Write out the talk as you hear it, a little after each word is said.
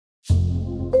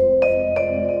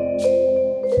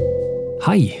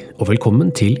Hei, og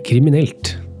velkommen til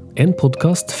Kriminelt, en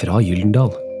podcast fra Gyldendal.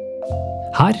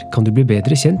 Her kan du bli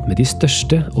bedre kjent med de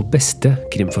største og beste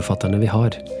krimforfatterne vi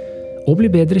har, og bli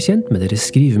bedre kjent med deres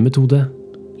skrivemetode,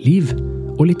 liv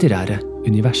og litterære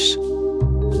univers.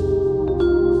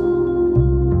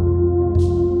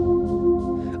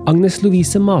 Agnes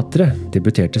Lovise Matre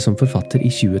debuterte som forfatter i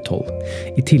 2012.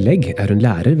 I tillegg er hun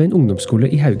lærer ved en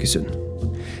ungdomsskole i Haugesund.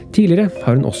 Tidligere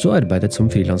har hun også arbeidet som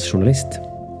frilansjournalist.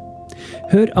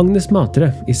 Hør Agnes Matre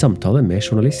i samtale med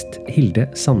journalist Hilde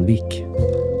Sandvik.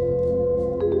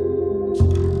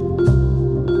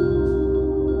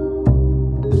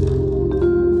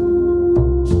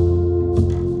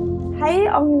 Hei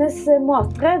Agnes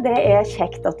Matre, det er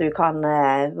kjekt at du kan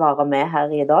være med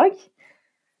her i dag.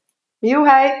 Jo,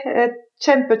 hei.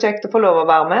 Kjempekjekt å få lov å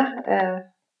være med,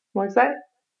 må jeg si.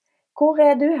 Hvor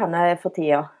er du henne for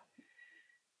tida?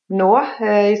 Nå,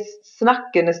 i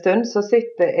snakkende stund, så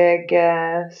sitter jeg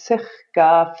ca.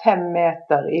 5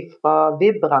 meter fra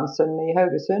Vibrandsund i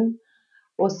Haugesund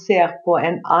og ser på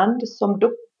en and som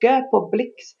dukker på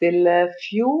blikkstille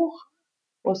fjord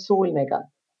og solnedgang.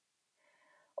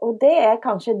 Og det er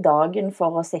kanskje dagen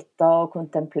for å sitte og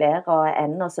kontemplere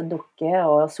ender som dukker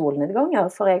og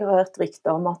solnedganger, for jeg har hørt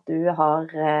rykter om at du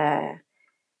har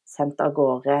sendt av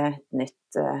gårde et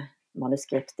nytt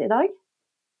manuskript i dag.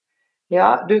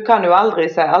 Ja, du kan jo aldri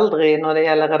si aldri når det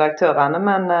gjelder redaktørene,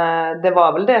 men det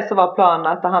var vel det som var planen,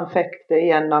 at han fikk det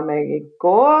gjennom meg i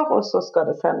går, og så skal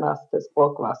det sendes til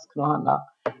språkvask når han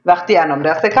har vært igjennom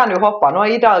det. Så jeg kan jo håpe nå.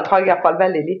 I dag har jeg i hvert fall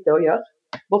veldig lite å gjøre,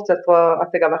 bortsett fra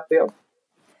at jeg har vært på jobb.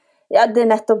 Ja, det er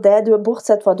nettopp det.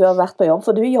 Bortsett fra at du har vært på jobb,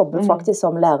 for du jobber faktisk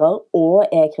som lærer og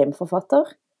er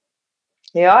krimforfatter.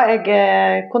 Ja, jeg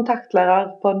er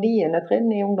kontaktlærer på 9. trinn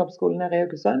i ungdomsskolen her i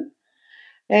Haugesund.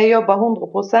 Jeg jobber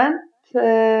 100%.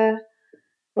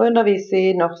 Og underviser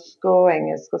i norsk og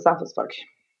engelsk og samfunnsfag.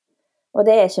 Og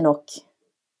det er ikke nok?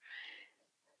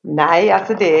 Nei,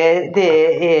 altså det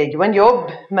er jo en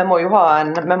jobb. Vi må jo ha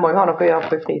noe å gjøre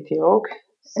på fritid også,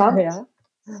 sant? Ja.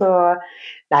 Så,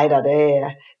 nei da, det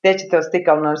er ikke til å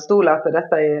stikke under en stol at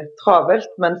dette er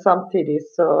travelt, men samtidig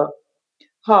så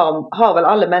har vel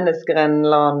alle mennesker en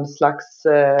eller annen slags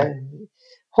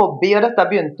hobby, og dette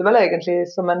begynte vel egentlig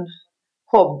som en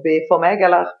hobby for meg,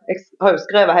 eller jeg har jo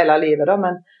skrevet hele livet da,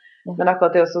 men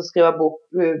akkurat det å skrive bok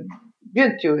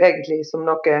begynte jo egentlig som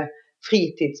noe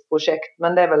fritidsprosjekt,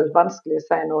 men det er vel vanskelig å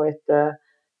si nå etter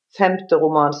 5.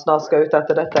 roman snart skal ut at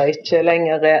dette ikke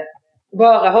lenger er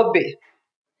bare hobby.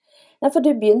 Nei, for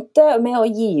du begynte med å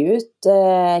gi ut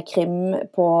krim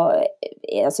på,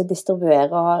 altså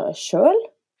distribuere selv?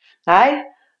 Nei,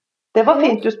 det var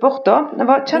fint du spurte om. Det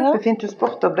var kjempefint du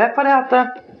spurte om det, for det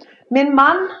at min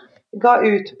mann ga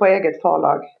ut på eget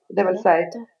forlag. Det vil si,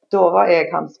 da var jeg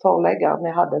hans forlegger.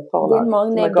 Vi hadde et forlag. Din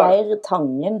mann er Geir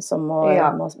Tangen, som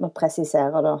må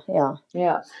presisere da.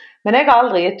 Ja. Men jeg har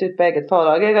aldri gitt ut på eget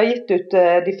forlag. Jeg har gitt ut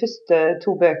de første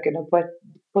 2 bøkene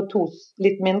på 2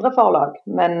 litt mindre forlag.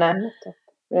 Men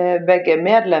begge er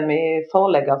medlem i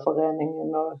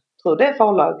forleggerforeningen, og tror det er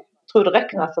forlag. Tror det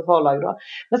regnes som forlag da.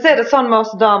 Men så er det sånn med oss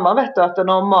damer, vet du, at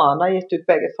når mannen har gitt ut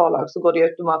begge forlag, så går de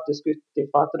automatisk ut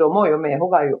ifra at da må jo vi,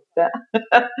 hun har gjort det.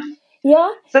 Ja,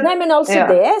 nei, men altså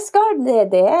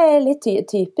det er litt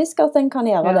typisk at en kan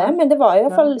gjøre det, men det var i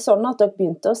hvert fall sånn at dere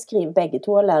begynte å skrive, begge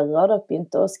to lærere, dere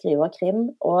begynte å skrive krim,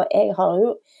 og jeg har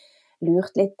jo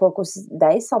lurt litt på hvordan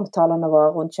de samtalene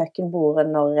var rundt kjøkkenbordet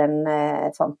når en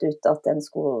fant ut at en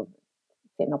skulle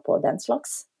finne på den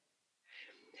slags.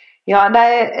 Ja,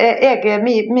 nei,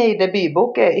 min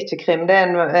debutbok er ikke krim, det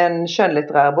er en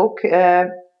skjønnlitterær bok,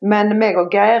 men meg og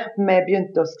Geir, vi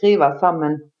begynte å skrive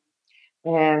sammen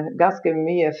ganske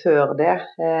mye før det.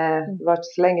 Det var ikke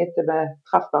så lenge etter vi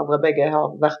traff hverandre, begge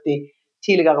har vært i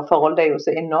tidligere forhold, det er jo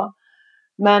så inne.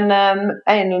 Men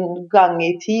en gang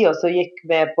i tiden så gikk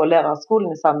vi på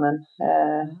lærerskolen sammen,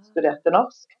 studerte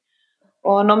norsk.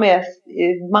 Og når vi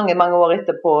mange år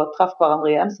etterpå traff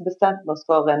hverandre igjen, så bestemte vi oss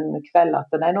for en kveld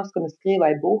at nei, nå skal vi skrive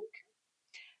en bok.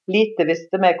 Lite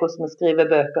visste vi hvordan vi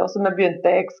skriver bøker, så vi begynte,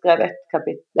 jeg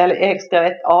skrev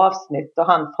et avsnitt, og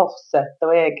han fortsetter,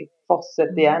 og jeg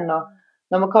fortsetter igjen. Og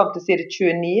når vi kom til side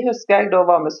 29, husker jeg, da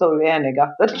var vi så uenige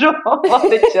at da var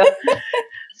det ikke.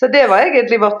 Så det var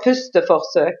egentlig vårt første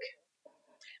forsøk.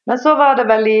 Men så var det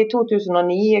vel i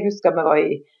 2009, jeg husker vi var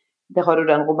der har du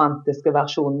den romantiske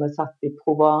versjonen. Vi satt i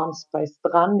Provence på en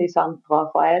strand i Santra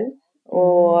fra El,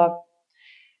 og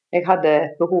jeg hadde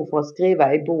et behov for å skrive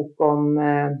en bok om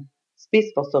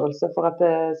spiseforstyrrelse, for at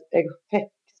jeg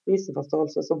fikk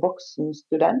spiseforstyrrelse som voksen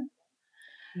student,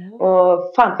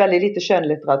 og fant veldig lite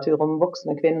skjønnlitteratur om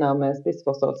voksne kvinner med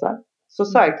spiseforstyrrelse. Så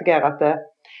sa jeg til Geir at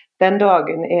den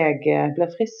dagen jeg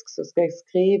blir frisk, så skal jeg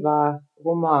skrive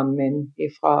romanen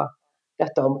min fra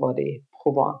dette området i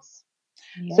Provence.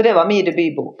 Ja. Så det var min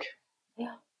debutbok.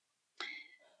 Ja.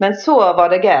 Men så var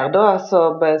det Geir da,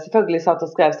 som selvfølgelig satt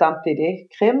og skrev samtidig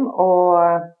krim, og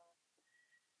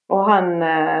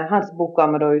hans bok ga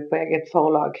meg da ut på eget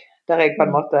forlag, der jeg på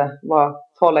en måte var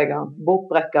forleggeren.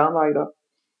 Bokbrekkeren var jeg da.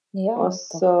 Ja, og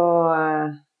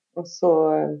så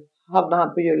havnet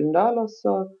han på Gyllendal, og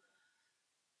så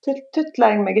tutlet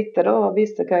jeg meg etter da, og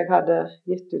viste hva jeg hadde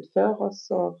gitt ut før, og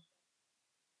så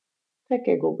fikk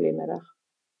jeg god bli med der.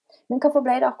 Men hvorfor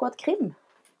ble det akkurat krim?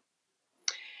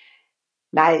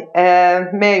 Nei,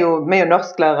 vi er jo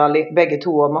norsklærere begge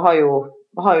to, og vi har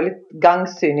jo litt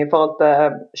gangsyn i forhold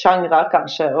til genre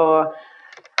kanskje, og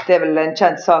det er vel en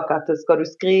kjent sak at skal du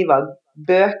skrive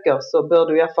bøker, så bør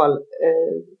du i hvert fall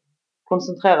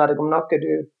konsentrere deg om noe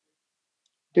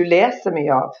du leser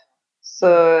mye av. Så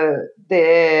det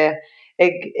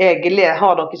jeg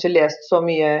har nok ikke lest så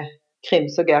mye krim,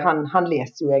 så Geir, han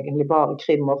leser jo egentlig bare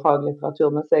krim og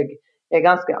faglitteratur, mens jeg er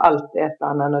ganske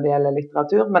altetende når det gjelder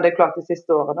litteratur, men det er klart de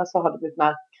siste årene så har det blitt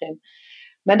mer krim.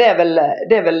 Men det er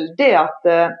vel det at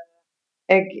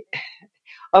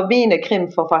av mine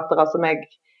krimforfattere som jeg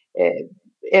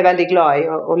er veldig glad i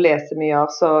og leser mye av,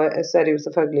 så er det jo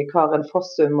selvfølgelig Karen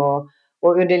Fossum og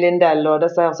Unni Lindell og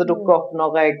disse her som dukker opp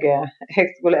når jeg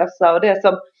skulle lese. Og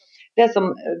det som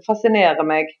fascinerer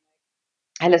meg,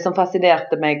 eller som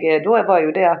fascinerte meg da, var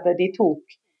jo det at de tok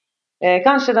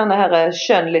kanskje denne her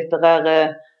skjønnlitterære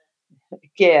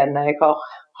genet jeg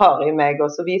har i meg, og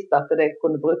så viste at det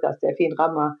kunne brukes til en fin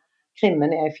ramme.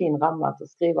 Krimmen er en fin ramme til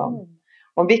å skrive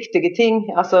om viktige ting.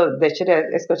 Altså, det er ikke det,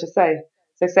 jeg skal ikke si,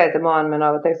 så jeg sier til mannen min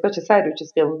av og til, jeg skal ikke si du ikke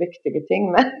skriver om viktige ting,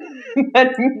 men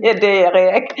det gjør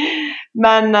jeg.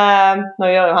 Men nå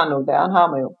gjør jo han også det, han har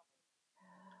meg jo.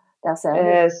 Der ser du.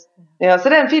 Ja, så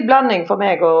det er en fin blanding for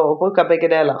meg å bruke begge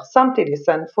deler. Samtidig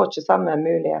så en får ikke samme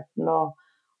muligheten å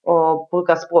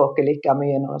bruke språket like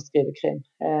mye når jeg skriver krim.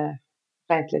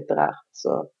 Rent litterært,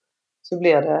 så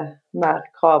blir det mer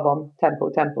krav om tempo.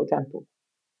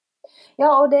 Ja,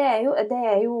 og det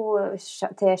er jo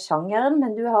til sjangeren,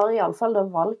 men du har i alle fall da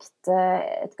valgt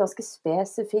et ganske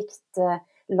spesifikt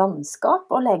landskap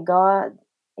å legge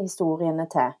historiene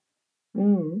til.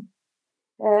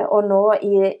 Og nå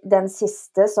i den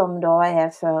siste, som da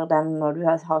er før den når du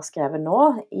har skrevet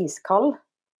nå, Iskald,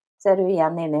 så er du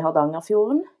igjen inne i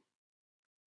Hardangerfjorden.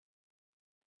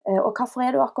 Og hvorfor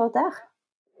er du akkurat der?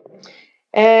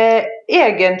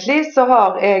 Egentlig så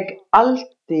har jeg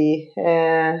alltid,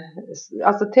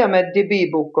 altså til og med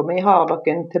debutboken min har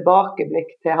noen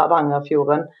tilbakeblikk til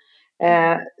Hardangerfjorden,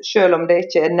 selv om det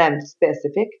ikke er nevnt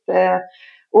spesifikt.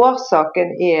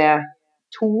 Årsaken er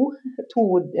to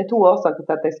årsaker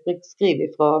til at jeg skriver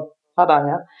fra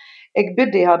Hardanger. Jeg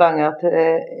bodde i Hardanger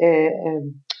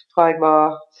fra jeg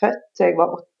var født til jeg var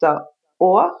 8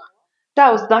 år.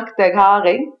 Der snakket jeg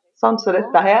haring, sånn som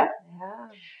dette her.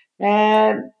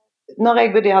 Når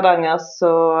jeg bodde i Hardanger,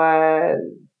 så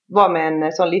var vi en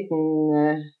sånn liten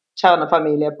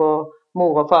kjernefamilie på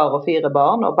mor og far og 4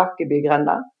 barn og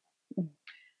Bakkebygrenda.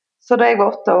 Så da jeg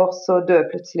var 8 år, så døde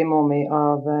plutselig mor mi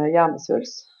av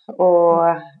hjernesvulst. Og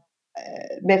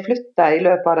vi flyttet i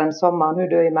løpet av den sommeren,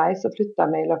 hun døde i mai, så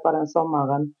flyttet vi i løpet av den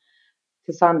sommeren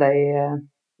til Sandøy,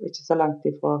 ikke så langt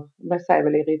ifra, jeg sier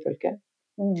vel i Ryfylke.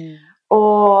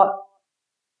 Og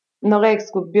når jeg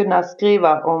skulle begynne å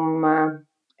skrive om,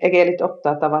 jeg er litt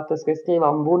opptatt av at jeg skal skrive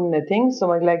om vonde ting, så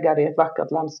må jeg legge det i et vakkert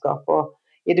landskap, og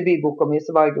i debutboken min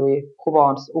så var jeg jo i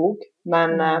Provence også,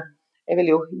 men jeg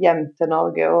vil jo hjem til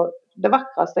Norge, og det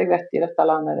vakreste jeg vet i dette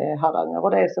landet er Hardanger,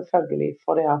 og det er selvfølgelig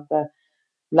fordi at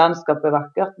landskapet er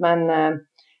vakkert, men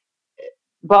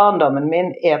barndommen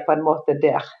min er på en måte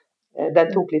der.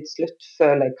 Den tok litt slutt,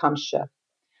 føler jeg kanskje.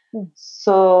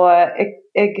 Så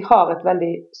jeg har et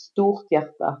veldig stort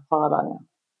hjerte for Hardanger.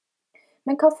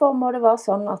 Men hvorfor må det være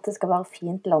sånn at det skal være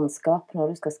fint landskap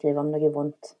når du skal skrive om noe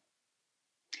vondt?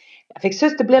 Jeg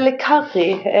synes det blir litt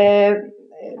karrig.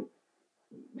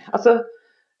 Altså,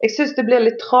 jeg synes det blir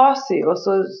litt trasig å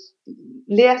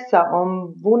lese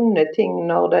om vonde ting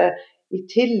når det i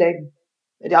tillegg,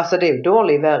 altså det er jo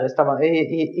dårlig vær i Stavanger,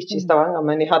 ikke i Stavanger,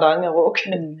 men i Hardanger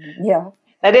også. Ja.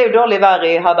 Nei, det er jo dårlig vær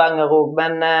i Hardanger også,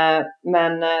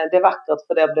 men det er vakkert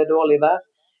for det blir dårlig vær.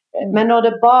 Men når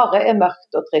det bare er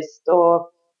mørkt og trist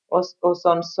og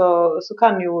sånn, så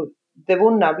kan jo det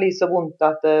vonde bli så vondt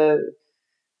at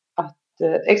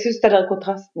jeg synes det der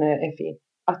kontrastene er fint.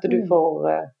 At du får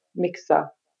miksa.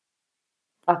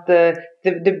 At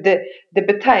det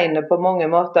betegner på mange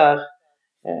måter,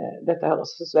 dette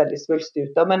høres veldig svulstig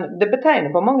ut, men det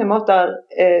betegner på mange måter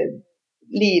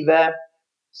livet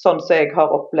sånn som jeg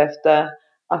har opplevd det,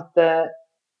 at,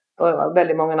 og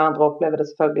veldig mange andre opplever det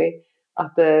selvfølgelig,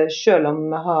 at selv om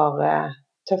vi har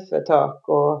tøffe tak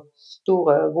og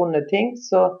store, vonde ting,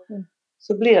 så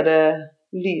blir det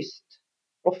lyst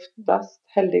oftest,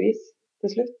 heldigvis, til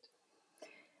slutt.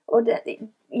 Og i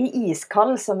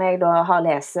Iskald, som jeg da har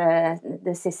lest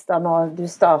det siste nå, du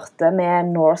starter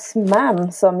med Norseman,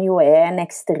 som jo en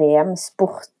ekstrem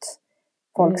sport.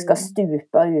 Folk skal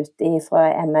stupe ut fra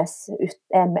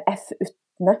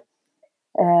MF-utene.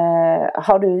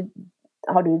 Har du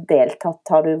deltatt,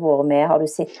 har du vært med, har du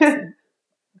sett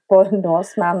på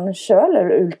Norseman selv,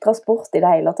 eller ultrasport i det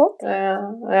hele tatt?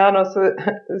 Ja, nå så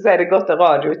er det godt til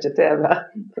radio, ikke TV.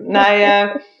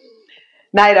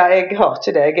 Nei da, jeg har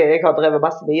ikke det. Jeg har drevet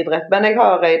masse med idrett, men jeg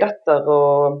har en datter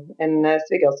og en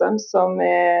svigersønn som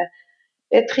er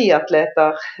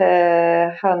triatleter.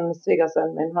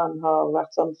 Svigersønnen min, han har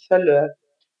vært sånn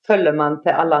følgemann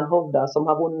til Allan Hovda, som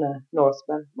har vunnet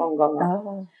Norseman mange ganger.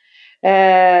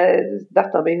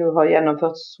 Datteren min har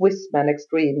gjennomført Swissman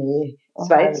Extreme i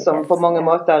Sveits, som på mange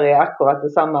måter er akkurat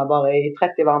det samme, bare i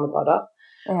 30 varmegrader.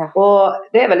 Og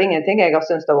det er vel ingenting jeg har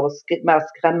syntes det har vært mer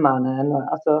skremmende enn,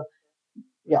 altså,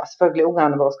 ja, selvfølgelig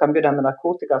ungene våre skal begynne med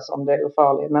narkotika, som det er jo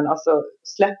farlig, men altså,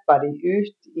 slippe de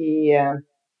ut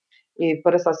på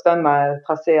disse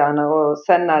svømmetraseene og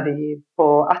sende de på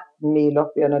 18 mil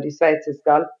opp gjennom de sveitsiske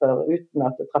alper uten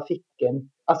at trafikken,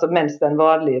 altså mens den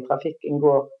vanlige trafikken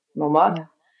går normalt.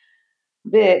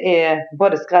 Det er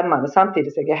både skremmende,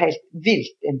 samtidig som jeg er helt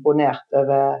vilt imponert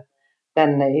over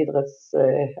den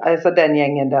altså den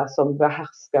gjengen der som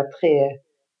behersker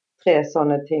tre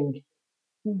sånne ting,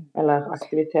 eller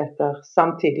aktiviteter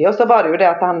samtidig. Og så var det jo det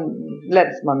at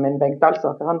lensmannen min, Bengt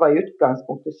Alsaker, han var i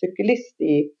utgangspunktet syklist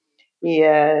i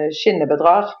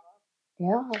Skinnebedrar,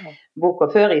 boka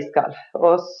før Iskald.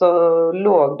 Og så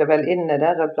lå det vel inne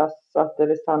der en plass at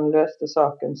hvis han løste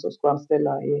saken, så skulle han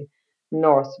stille i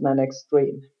Norseman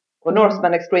Extreme. Og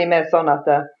Norseman Extreme er sånn at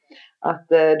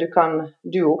du kan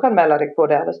melde deg på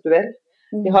der hvis du vil.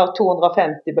 De har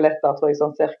 250 billetter, tror jeg,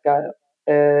 sånn cirka,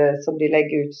 som de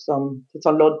legger ut som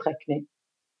sånn loddtrekning.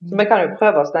 Så vi kan jo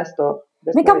prøve oss neste år.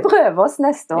 Vi kan prøve oss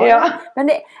neste år. Ja.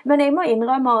 Men jeg må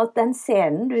innrømme at den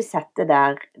scenen du setter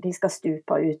der, de skal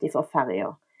stupe ut ifra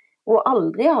ferja. Og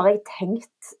aldri har jeg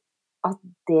tenkt at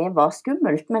det var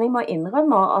skummelt, men jeg må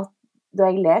innrømme at da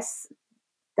jeg leser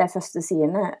de første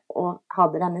sidene og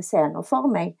hadde denne scenen for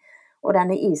meg, og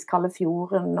denne iskalde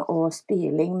fjorden og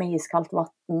spyling med iskaldt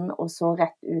vatten, og så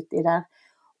rett ut i der,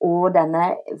 og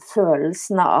denne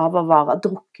følelsen av å være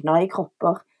drukna i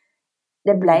kropper,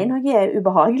 det ble noe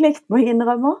ubehagelig, må jeg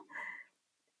innrømme.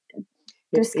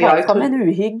 Du skrev fram en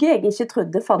uhygge jeg ikke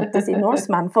trodde fantes i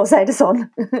Norseman, for å si det sånn.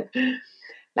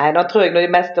 Nei, nå tror jeg når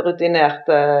de mest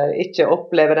rutinerte ikke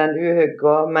opplever den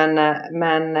uhygga, men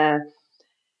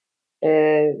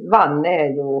vann er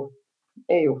jo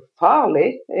farlig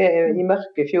i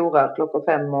mørke fjorder klokka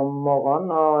 5 om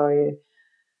morgenen,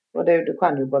 og du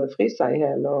kan jo både fryse i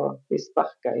hel og bli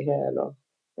sparket i hel, og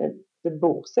det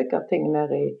bor sikkert ting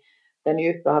nede i den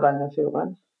dype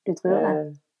Hardangerfjorden. Du tror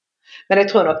det? Men jeg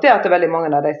tror nok det at det er veldig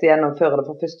mange av de som gjennomfører det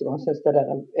for første gang, synes det der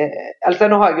altså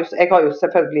jeg har jo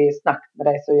selvfølgelig snakket med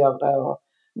de som gjør det og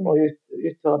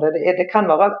utfører det. Det kan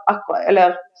være akkurat, eller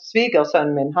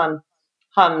svigersønnen min, han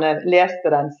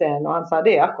leste den scenen, og han sa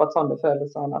det er akkurat sånn det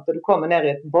føles sånn, at du kommer ned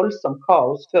i et voldsomt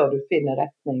kaos før du finner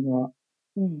retning og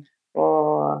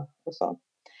sånn.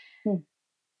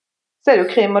 Så er det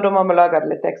jo krim, og da må vi lage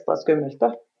det litt ekstra skummelt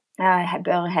da. Ja, jeg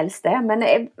bør helst det, men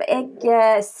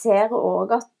jeg ser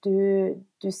også at du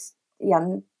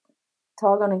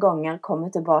gjentagende ganger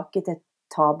kommer tilbake til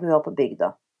tabuer på bygda.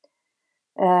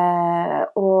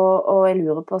 Og jeg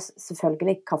lurer på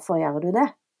selvfølgelig, hvorfor gjør du det?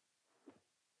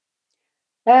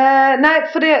 Nei,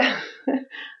 for det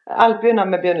alt begynner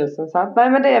med begynnelsen, sant? Nei,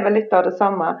 men det er vel litt av det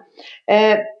samme.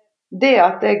 Det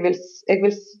at jeg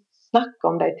vil snakke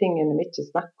om de tingene vi ikke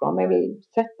snakker om. Jeg vil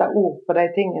sette ord på de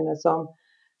tingene som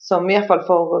i hvert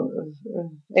fall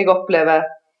jeg opplever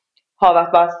har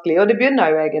vært vanskelig. Og det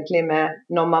begynner jo egentlig med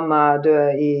når mamma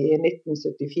døde i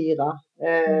 1974,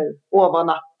 over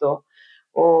natta.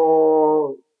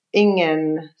 Og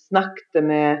ingen snakket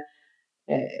med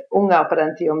unger på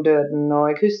den tiden om døden, og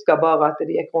jeg husker bare at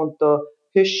de gikk rundt og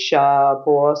hysja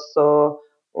på oss, og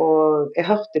jeg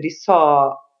hørte de sa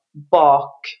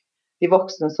bak, de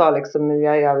voksne sa liksom,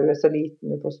 ja, vi er så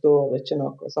liten, vi forstår ikke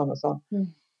noe, og sånn og sånn.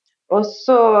 Og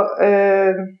så,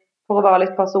 for å være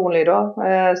litt personlig da,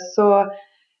 så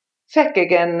fikk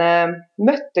jeg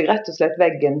møtte jeg rett og slett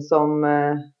veggen som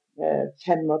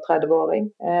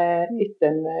 35-åring,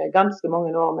 etter ganske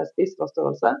mange år med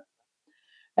spiseforstyrrelse.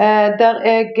 Der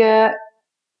jeg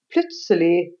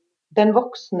plutselig den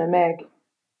voksne meg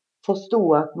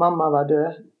forstod at mamma var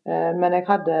død, men jeg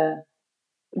hadde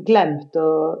glemt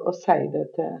å si det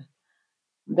til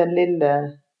den lille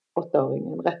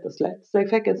 8-åringen, rett og slett. Så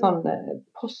jeg fikk en sånn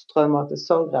posttraumatisk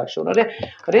sorgreaksjon, og det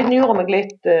gjorde meg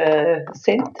litt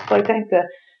sint, for jeg tenkte,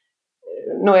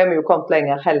 nå vi jo kommet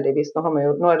lenger, heldigvis, nå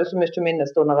det så mye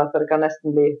minnestunder at det kan nesten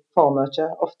bli for mye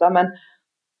ofte, men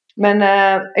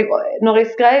når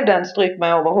jeg skrev den Stryk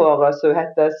meg over håret, så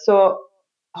heter, så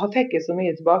fikk jeg så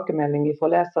mye tilbakemelding fra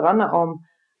leserne om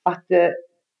at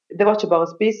det var ikke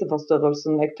bare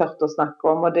spiseforstyrrelsen jeg tørte å snakke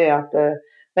om, og det at,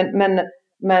 men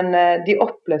de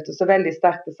opplevde så veldig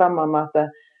sterkt det samme med at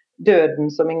døden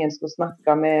som ingen skulle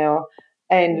snakke med, og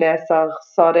en leser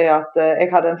sa det at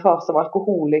jeg hadde en far som var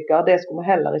alkoholiker, det skulle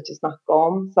vi heller ikke snakke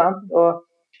om, sant?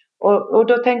 Og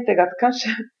da tenkte jeg at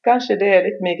kanskje det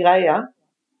litt mye greie.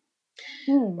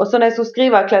 Og så når jeg skulle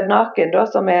skrive Kledd naken, da,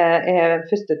 som den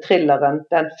første thrilleren,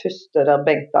 den første der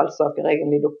Bengt Dahlsaker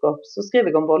egentlig dukker opp, så skriver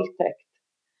jeg om voldtekt.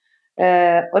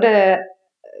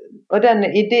 Og den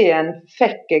ideen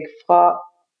fikk jeg fra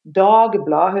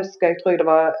Dagbladet, husker jeg, tror jeg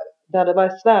der det var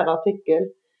en svær artikkel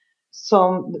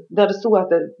der det stod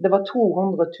at det var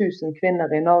 200 000 kvinner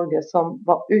i Norge som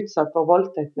var utsatt for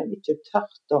voldtekt, men ikke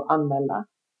tørte å anmelde.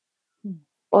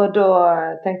 Og da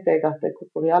tenkte jeg at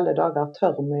hvorfor i alle dager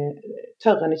tør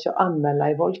en ikke å anmelde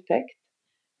en voldtekt?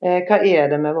 Hva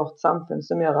det med vårt samfunn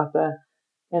som gjør at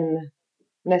en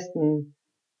nesten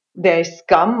det en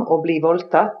skam å bli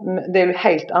voldtatt? Det jo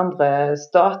helt andre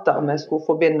stater vi skulle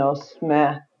forbinde oss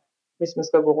med hvis vi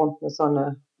skal gå rundt med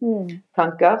sånne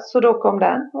tanker. Så da kom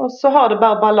den, og så har det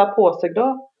bare ballet på seg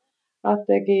da, at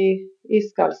jeg i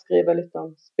Iskald skriver litt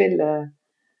om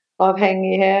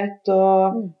spilleavhengighet,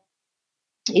 og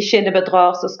i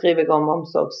Skinnebedrar så skriver jeg om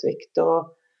omsorgssvikt,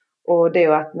 og det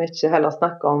jo at vi ikke heller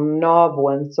snakker om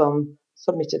naboen som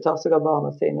ikke tar seg av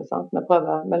barna sine, sant?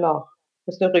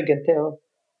 Vi snur ryggen til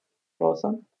og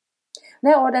sånn.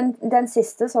 Nei, og den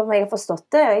siste som jeg har forstått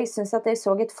det, jeg synes at jeg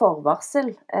så et forvarsel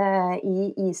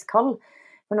i Iskald,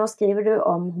 for nå skriver du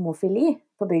om homofili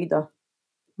på bygda.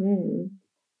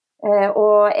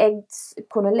 Og jeg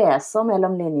kunne lese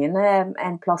mellom linjene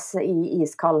en plass i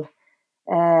Iskald,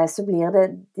 så blir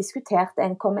det diskutert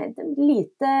en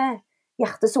lite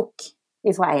hjertesukk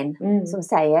ifra en som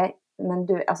sier, men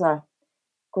du, altså,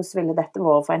 hvordan ville dette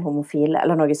vært for en homofil,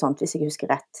 eller noe sånt, hvis jeg husker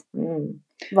rett.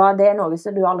 Var det noe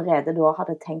som du allerede da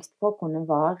hadde tenkt på kunne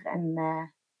være en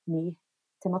ny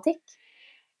tematikk?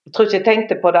 Jeg tror ikke jeg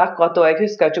tenkte på det akkurat da, jeg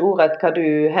husker ikke ordet hva du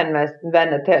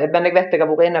henvender til, men jeg vet jeg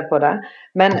har vært inne på det.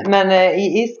 Men i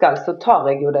Iskald så tar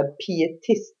jeg jo det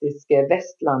pietistiske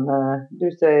Vestlandet, du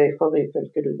ser i forrige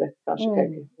fylke, du vet kanskje hva jeg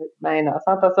mener,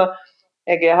 sant? Altså,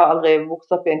 jeg har aldri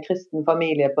vokst opp i en kristen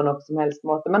familie på noe som helst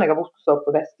måte, men jeg har vokst opp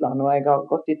på Vestland, og jeg har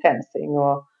gått i TenSing,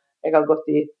 og jeg har gått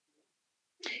i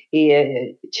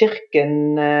kirken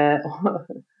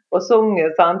og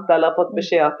sunget, sant? Eller fått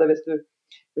beskjed at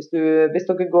hvis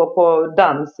dere går på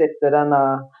dans etter denne,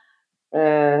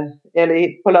 eller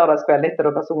på lørdagskvelden etter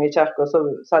dere har sunget i kirken, så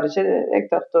hadde ikke jeg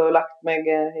tørt å lagt meg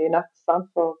i natt, sant?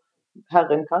 For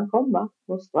Herren kan komme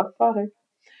og straffe deg.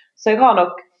 Så jeg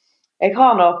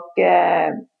har nok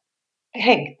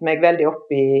hengt meg veldig opp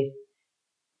i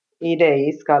det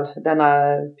Iskald, denne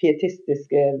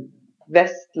pietistiske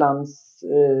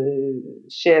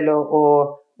vestlandssjela,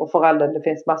 og for alle, det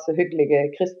finnes masse hyggelige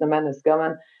kristne mennesker,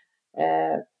 men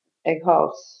jeg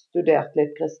har studert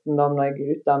litt kristendom når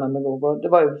jeg utdannet meg over, og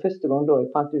det var jo første gang da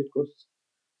jeg fant ut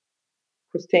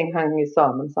hvordan ting hang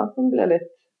sammen, sant? Det ble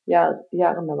litt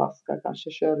hjernevasket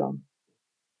kanskje selv om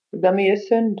det blir mye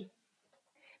synd.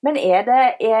 Men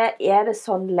det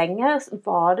sånn lenger?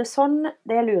 Var det sånn?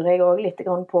 Det lurer jeg også litt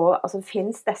på. Altså,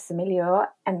 finnes disse miljøene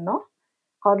ennå?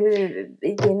 Har du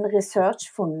i din research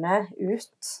funnet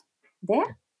ut det?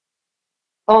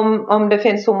 Om det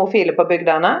finnes homofile på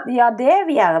bygdene? Ja, det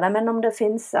gjør det, men om det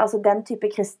finnes altså, den type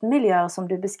kristenmiljøer som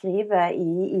du beskriver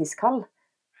i Iskald?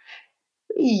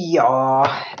 Ja,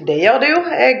 det gjør det jo.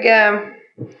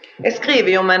 Jeg skriver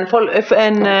jo om en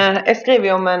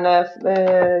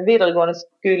videregående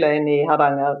skole inne i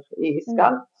Hardanger i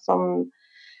Iskald, som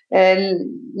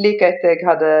like etter jeg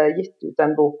hadde gitt ut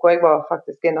en bok, og jeg var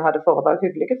faktisk inne og hadde foredrag,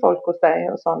 hyggelige folk hos deg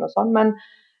og sånn, men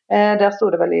der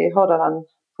stod det vel i Hordaland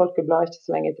Folkeblad ikke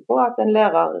så lenge etterpå at en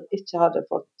lærer ikke hadde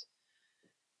fått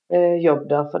jobb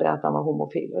der fordi at han var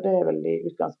homofil, og det vel i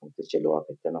utgangspunktet ikke lov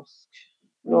etter norsk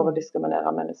lov å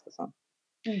diskriminere mennesker sånn.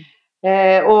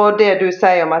 Og det du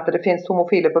sier om at det finnes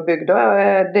homofile på bygda,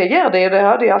 det gjør det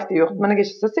har de alltid gjort, men jeg er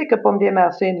ikke så sikker på om de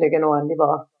mer synlige nå enn de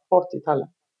var på 80-tallet.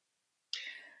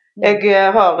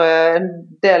 Jeg har en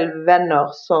del venner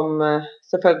som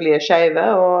selvfølgelig skeive,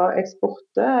 og jeg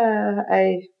spurte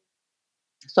ei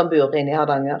som bor inne i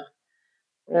Hardanger,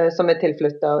 som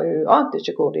tilflyttet, og hun ante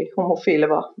ikke hvor de homofile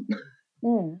var.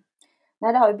 Nei,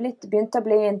 det har jo begynt å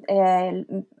bli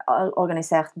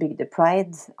organisert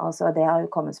bygdepride, altså det har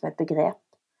jo kommet som et begrep.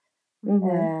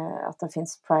 At det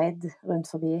finnes pride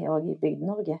rundt forbi og i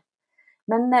Bygde-Norge.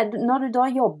 Men når du da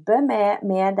jobber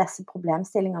med disse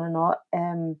problemstillingene nå,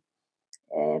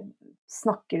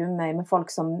 snakker du mye med folk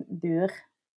som bor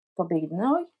på bygdene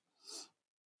også?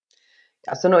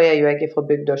 Altså nå jo jeg fra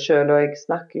bygda selv, og jeg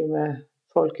snakker jo med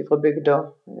folk fra bygda.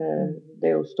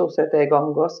 Det jo stort sett det jeg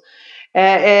omgås.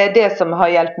 Det som har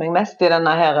hjulpet meg mest i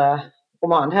denne her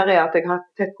romanen her, at jeg har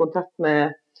hatt tett kontakt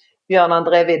med Bjørn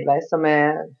André Vidvei, som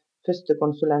første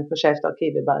konsulent på Skeivt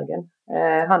arkiv i Bergen.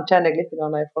 Han kjenner jeg litt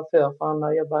fra før, for han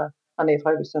fra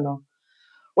Haugesund nå.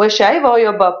 Og jeg skeiv og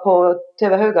jobbet på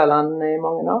TV Haugaland i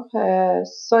mange år,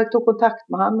 så jeg tok kontakt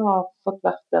med han og har fått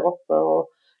vært der oppe og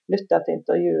lyttet til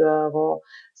intervjuer og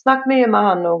snakket mye med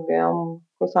han om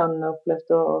hvordan han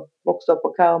opplevde å vokse opp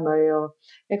på Karmøy. Og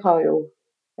jeg har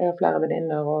flere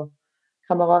venninner og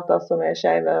kamerater som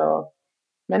skeive,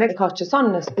 men jeg har ikke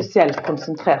sånn spesielt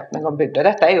konsentrert meg om bygda.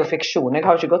 Dette jo fiksjon, jeg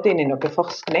har ikke gått inn i noe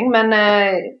forskning, men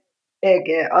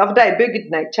av de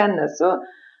bygdene jeg kjenner,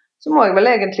 så må jeg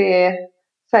vel egentlig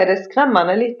si det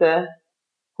skremmende lite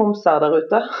homser der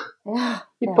ute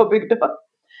på bygda.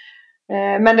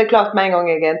 Men det klart, med en gang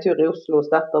jeg en tur i Oslo og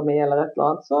starter med eller et eller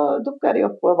annet, så dukker de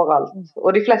opp overalt.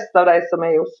 Og de fleste av de som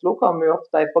i Oslo kommer jo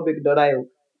ofte fra bygda, de jo,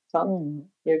 sant?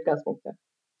 I utgangspunktet.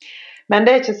 Men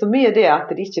det ikke så mye det at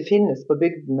de ikke finnes på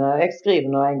bygdene. Jeg skriver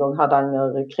nå en gang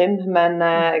Hardanger krim, men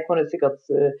jeg kunne sikkert,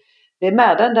 det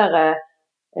mer den der,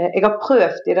 jeg har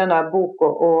prøvd i denne boka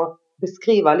å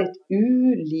beskrive litt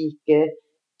ulike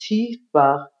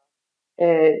typer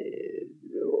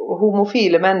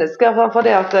homofile mennesker, for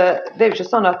det jo ikke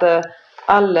sånn at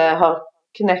alle har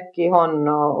knekk i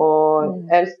hånda og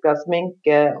elsker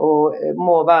sminke og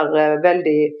må være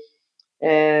veldig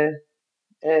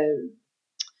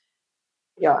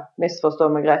misforstå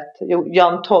meg rett,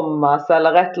 Jan Thomas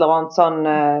eller et eller annet sånn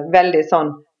veldig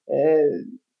sånn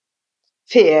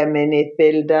feminint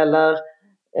bilde, eller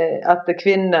at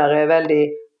kvinner veldig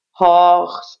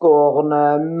hardskårne,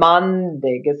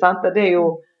 mandige, sant? Det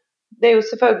jo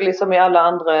selvfølgelig som i alle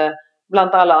andre,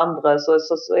 blant alle andre, så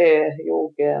jo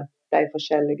de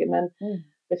forskjellige, men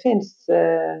det finnes,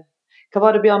 hva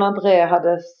var det Bjørn André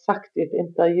hadde sagt i et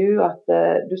intervju, at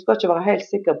du skal ikke være helt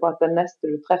sikker på at den neste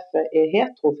du treffer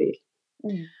heterofil.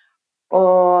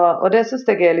 Og det synes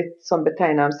jeg litt sånn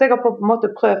betegnende. Så jeg har på en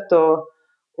måte prøvd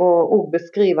å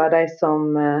beskrive de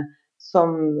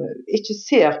som ikke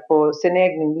ser på sin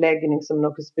egen legning som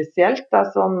noe spesielt,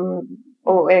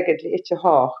 og egentlig ikke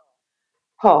har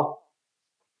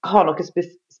noe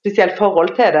spesielt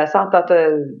forhold til det, sant? At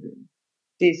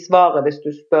de svarer hvis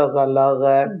du spør, eller,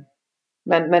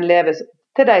 men lever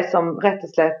til de som rett og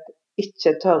slett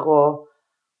ikke tør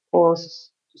å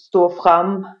stå frem.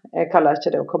 Jeg kaller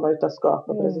ikke det å komme ut av skapet,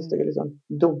 for det synes jeg litt sånn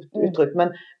dumt uttrykk,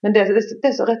 men det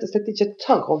som rett og slett ikke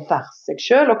tør å være seg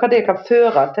selv, og hva det kan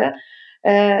føre til.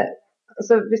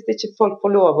 Altså, hvis ikke folk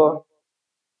får lov å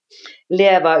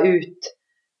leve ut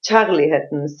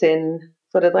kjærligheten sin,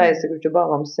 for det dreier seg jo ikke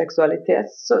bare om seksualitet,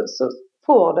 så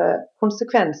får det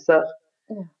konsekvenser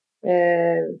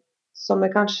som vi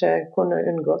kanskje kunne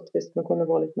unngått hvis vi kunne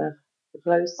vært litt mer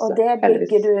rause. Og det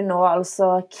bygger du nå altså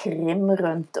krim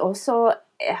rundt, og så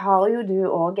har jo du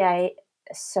også ei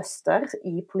søster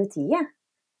i politiet.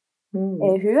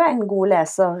 Hun en god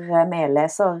leser,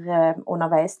 medleser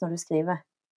underveis når du skriver.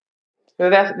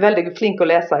 Hun veldig flink å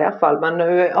lese i hvert fall, men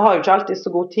hun har jo ikke alltid så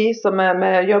god tid, så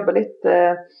vi jobber litt.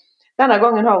 Denne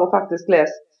gangen har hun faktisk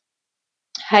lest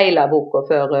hele boka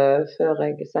før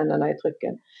jeg sender den i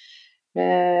trykken.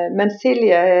 Men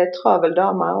Silje travel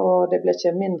dame, og det ble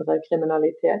ikke mindre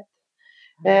kriminalitet.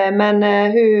 Men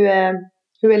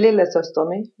hun lillesøster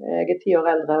min. Jeg 10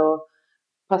 år eldre og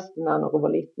passet henne når hun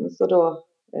var liten, så da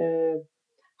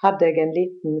hadde jeg en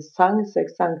liten sang, så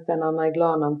jeg sang den når jeg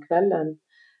la om kvelden.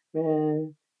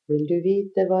 Vil du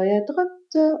vite hva jeg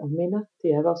drømte om i natt?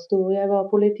 Jeg var stor, jeg var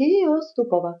politi og sto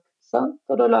på vakt, sant?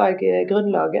 Og da la jeg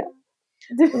grunnlaget.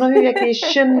 Så når hun gikk i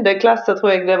 7. klasse, tror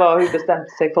jeg det var, hun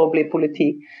bestemte seg for å bli politi.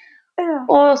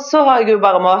 Og så har jeg jo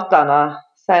bare matet henne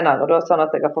senere, da, sånn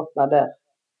at jeg har fått meg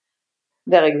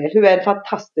der jeg vil. Hun en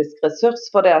fantastisk ressurs,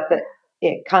 for det at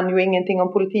jeg kan jo ingenting om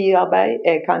politiarbeid,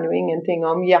 jeg kan jo ingenting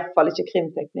om, i hvert fall ikke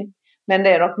krimteknikk, men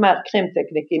det nok mer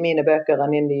krimteknikk i mine bøker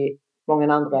enn inn i mange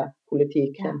andre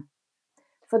politikrim.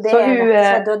 For det rett og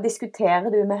slett, da diskuterer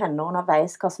du med henne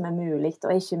underveis hva som mulig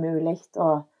og ikke mulig,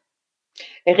 og...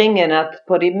 Jeg ringer henne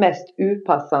på de mest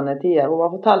upassende tider. Hun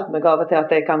har fortalt meg av og til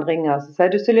at jeg kan ringe, så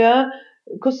sier du, Silje,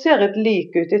 hvordan ser et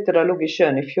lik ut etter det har ligget i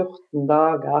sjøen i 14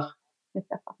 dager?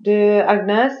 Du,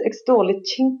 Agnes, jeg står litt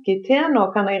kinkig til nå,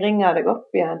 kan jeg ringe deg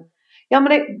opp igjen? Ja,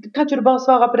 men kan ikke du bare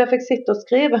svare på det, for jeg sitter og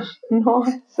skriver nå,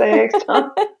 sier jeg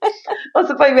sånn. Og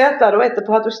så får jeg vite da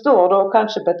etterpå at du står da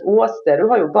kanskje på et åsted,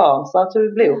 du har jo barn, så du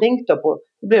blir jo ringt opp,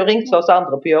 du blir jo ringt for oss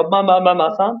andre på jobb,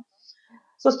 mamma, sånn.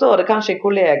 Så står det kanskje en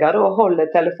kollega da, og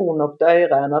holder telefonen opp til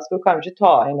øret hennes, for hun kan jo ikke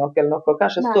ta i noe eller noe,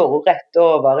 kanskje står hun rett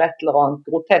over et eller annet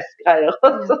grotesk greier,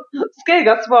 og så skal jeg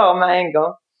ha svar med en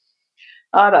gang.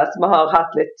 Ja, det som vi har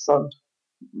hatt litt sånn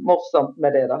morsomt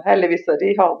med det da. Heldigvis de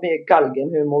har mye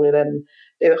galgenhumor i det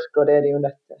yrket, og det de jo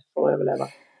nødt til for å overleve.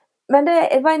 Men det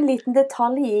var en liten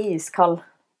detalj i Iskald,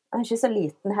 ikke så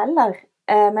liten heller,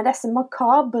 med disse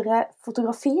makabre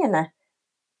fotografiene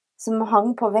som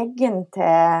hang på veggen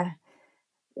til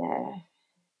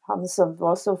han som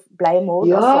også ble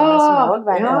mordet, men som også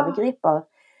var en overgriper.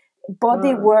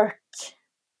 Bodywork.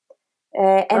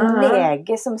 En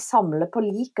lege som samler på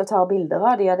lik og tar bilder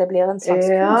av dem, og det blir en slags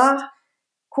kunst.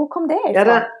 Hvor kom det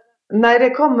ifra? Nei,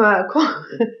 det kom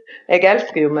jeg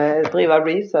elsker jo med å drive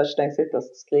research når jeg sitter og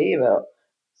skriver.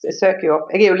 Jeg søker jo opp.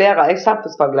 Jeg er jo lærer, jeg er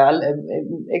samfunnsfaglærer.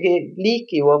 Jeg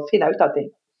liker jo å finne ut av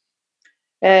ting.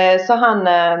 Så han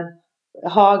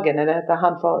Hagen, det heter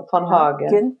han von Hagen.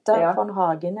 Gunther von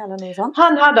Hagen, eller noe sånt?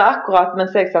 Han hadde akkurat,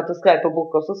 mens jeg satt og skrev på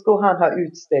boka, så skulle han ha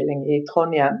utstilling i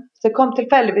Trondheim. Så jeg kom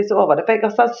tilfeldigvis over det, for jeg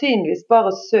har sannsynligvis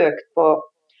bare søkt på,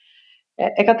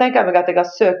 jeg kan tenke meg at jeg har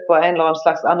søkt på en eller annen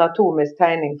slags anatomisk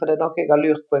tegning, for det er noe jeg har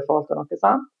lurt på i forhold til noe,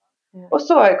 sant? Og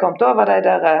så har jeg kommet over det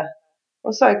der,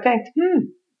 og så har jeg tenkt,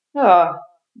 ja,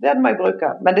 det må jeg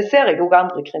bruke. Men det ser jeg også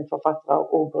andre krimforfattere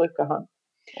og bruker han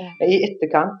i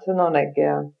etterkant, når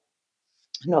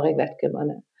jeg vet hvem han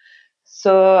er.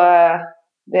 Så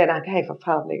det er noen helt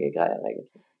forferdelige greier,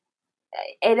 egentlig.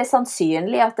 Er det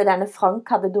sannsynlig at denne Frank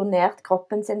hadde donert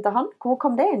kroppen sin til han? Hvor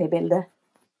kom det inn i bildet?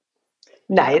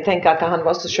 Nei, jeg tenker at han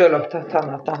var så selv opptatt av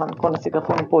at han kunne sikkert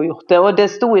funnet på å gjort det. Og det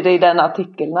stod i det i den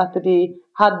artikkelen at de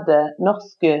hadde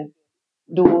norske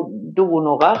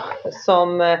donorer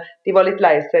som de var litt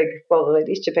lei seg for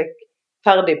de ikke fikk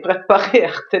ferdig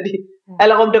preparert.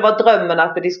 Eller om det var drømmen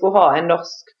at de skulle ha en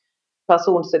norsk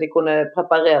person som de kunne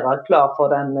preparere klar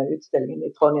for den utstillingen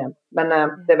i Trondheim. Men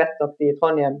det vet nok de i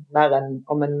Trondheim mer enn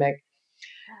om en meg.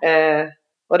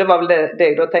 Og det var vel det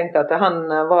jeg da tenkte, at han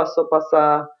var såpass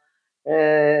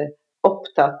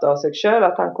opptatt av seg selv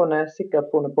at han kunne sikkert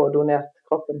funnet på å donere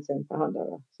kroppen sin til han der.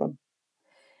 Sånn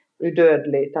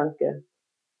udødelig tanke.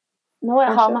 Nå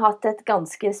har vi hatt et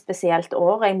ganske spesielt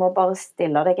år. Jeg må bare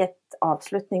stille deg et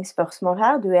avslutningsspørsmål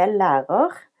her. Du er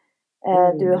lærer.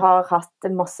 Du har hatt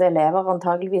masse elever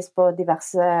antageligvis på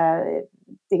diverse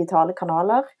digitale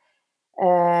kanaler,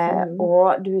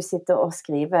 og du sitter og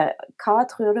skriver. Hva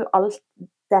tror du alt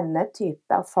denne type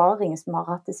erfaring som vi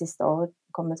har hatt det siste året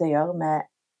kommer til å gjøre med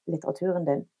litteraturen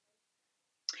din?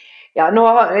 Ja, nå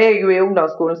er jeg jo i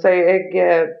ungdomsskolen, så jeg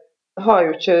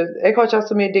har ikke hatt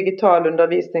så mye digital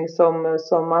undervisning som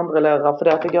andre lærere,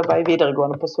 fordi at jeg jobber i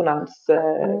videregående på sonans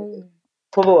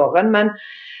på våren,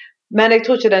 men jeg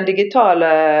tror ikke den digitale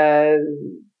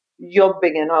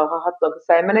jobbingen har hatt noe å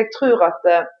si. Men jeg tror at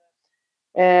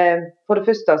for det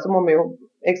første så må vi jo,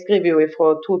 jeg skriver jo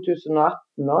fra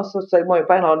 2018 nå, så jeg må jo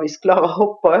på en eller annen vis klare å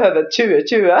hoppe over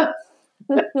 2020.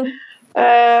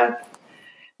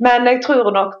 Men jeg tror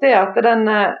nok det at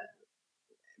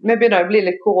vi begynner å bli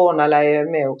litt koronaleie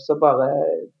med også bare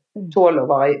tåle å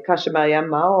være kanskje mer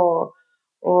hjemme.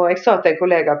 Og jeg sa til en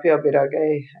kollega på jobb i dag,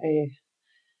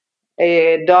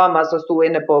 en dame som stod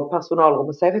inne på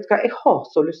personalrommet og sa, vet du hva, jeg har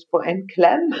så lyst på en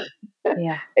klem.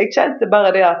 Jeg kjente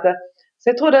bare det at, så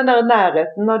jeg tror den der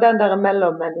nærheten og den der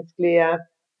mellommenneskelige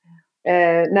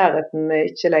nærheten vi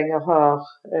ikke lenger har,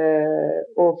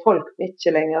 og folk vi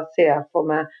ikke lenger ser, for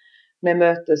vi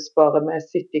møtes bare, vi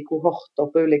sitter i kohorter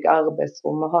på ulike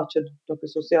arbeidsrom, vi har ikke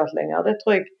noe sosialt lenger. Det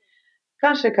tror jeg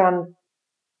kanskje kan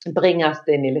bringes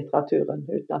inn i litteraturen,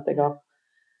 uten at jeg har.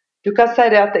 Du kan si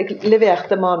det at jeg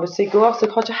leverte manus i går, så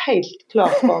jeg har ikke helt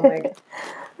klart for meg.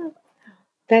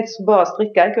 Jeg skulle bare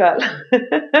strikke i kveld.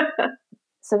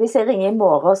 Så hvis jeg ringer i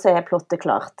morgen, så er plottet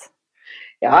klart?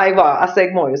 Ja, jeg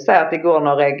må jo si at i går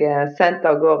når jeg sendte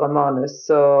av gårde manus,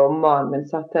 og mannen min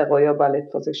satt her og jobbet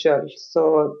litt for seg selv, så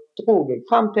drog jeg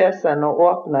frem PC-en og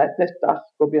åpnet et nytt ark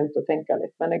og begynte å tenke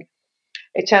litt. Men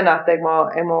jeg kjenner at jeg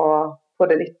må få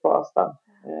det litt på avstand.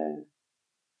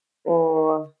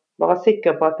 Og være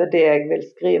sikker på at det er det jeg vil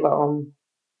skrive om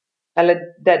eller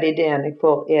den ideen jeg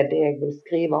får det jeg vil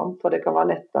skrive om, for det kan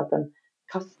være lett at en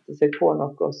kaster seg på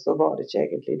noe, og så var det ikke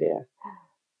egentlig det.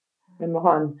 En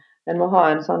må ha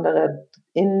en sånn der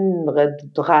indre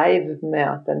drive med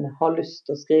at en har lyst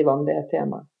til å skrive om det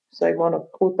temaet. Så jeg må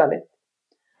nok rote litt.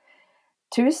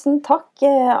 Tusen takk,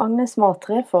 Agnes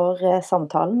Matre, for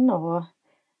samtalen, og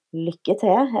lykke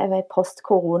til ved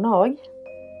post-korona også.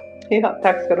 Ja,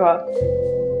 takk skal du ha.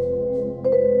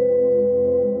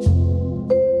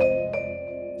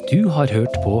 Du har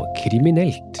hørt på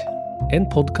Kriminelt, en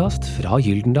podcast fra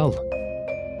Gyldendal.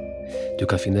 Du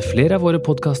kan finne flere av våre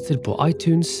podcaster på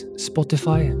iTunes,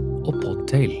 Spotify og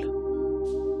Podtail.